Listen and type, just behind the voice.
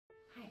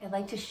I'd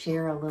like to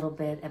share a little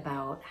bit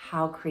about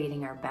how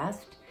creating our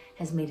best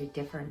has made a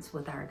difference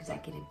with our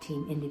executive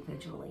team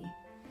individually.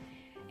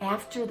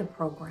 After the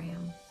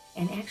program,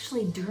 and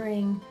actually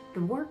during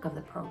the work of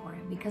the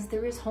program, because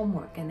there is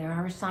homework and there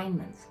are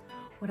assignments,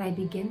 what I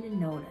begin to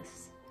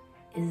notice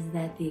is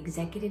that the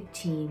executive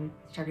team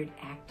started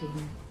acting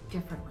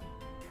differently.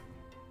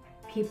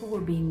 People were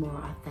being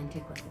more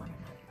authentic with one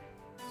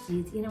another.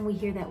 See, you know, we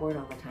hear that word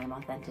all the time,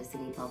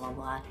 authenticity, blah, blah,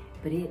 blah,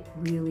 but it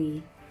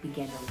really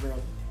began to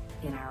live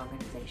in our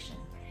organization.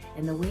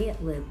 And the way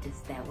it lived is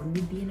that when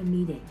we'd be in a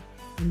meeting,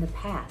 in the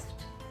past,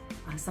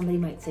 somebody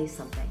might say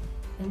something,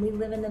 and we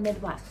live in the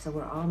Midwest, so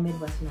we're all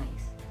Midwest nice.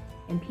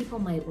 And people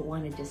might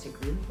want to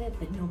disagree with it,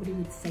 but nobody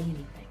would say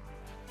anything.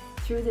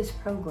 Through this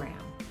program,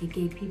 it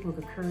gave people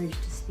the courage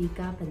to speak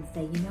up and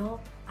say, you know,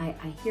 I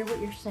hear what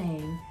you're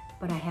saying,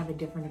 but I have a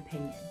different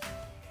opinion.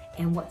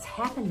 And what's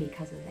happened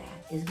because of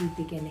that is we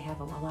begin to have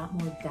a lot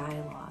more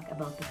dialogue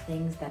about the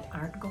things that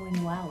aren't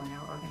going well in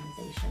our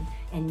organization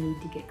and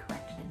need to get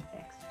corrected and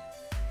fixed.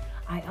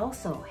 I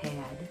also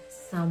had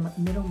some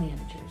middle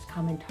managers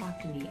come and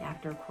talk to me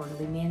after a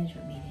quarterly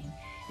management meeting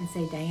and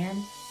say,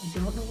 Diane, I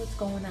don't know what's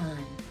going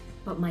on,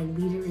 but my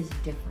leader is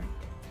different.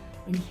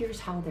 And here's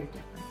how they're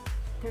different.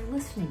 They're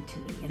listening to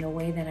me in a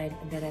way that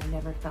I've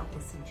never felt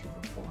listened to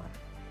before.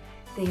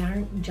 They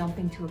aren't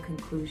jumping to a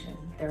conclusion.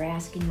 They're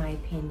asking my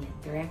opinion.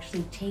 They're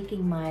actually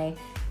taking my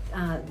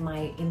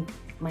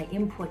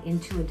input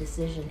into a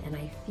decision, and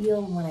I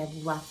feel when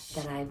I've left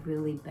that I've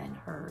really been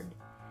heard.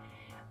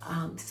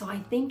 So I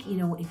think, you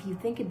know, if you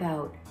think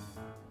about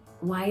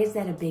why is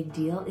that a big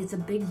deal? It's a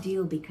big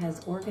deal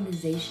because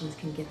organizations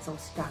can get so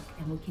stuck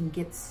and we can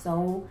get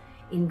so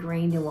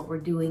ingrained in what we're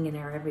doing in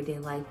our everyday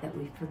life that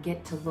we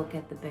forget to look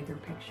at the bigger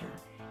picture.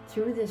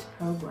 Through this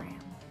program,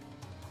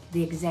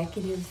 the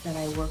executives that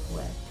I work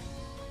with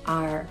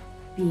are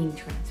being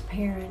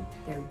transparent,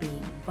 they're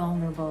being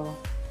vulnerable,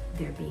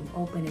 they're being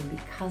open, and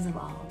because of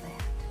all of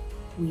that,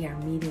 we are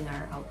meeting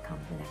our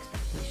outcomes and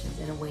expectations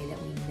in a way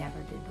that we never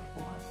did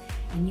before.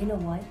 And you know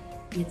what?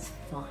 It's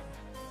fun.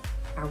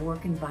 Our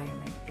work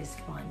environment is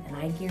fun, and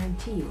I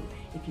guarantee you,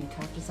 if you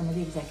talk to some of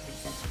the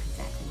executives, that's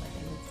exactly what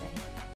they would say.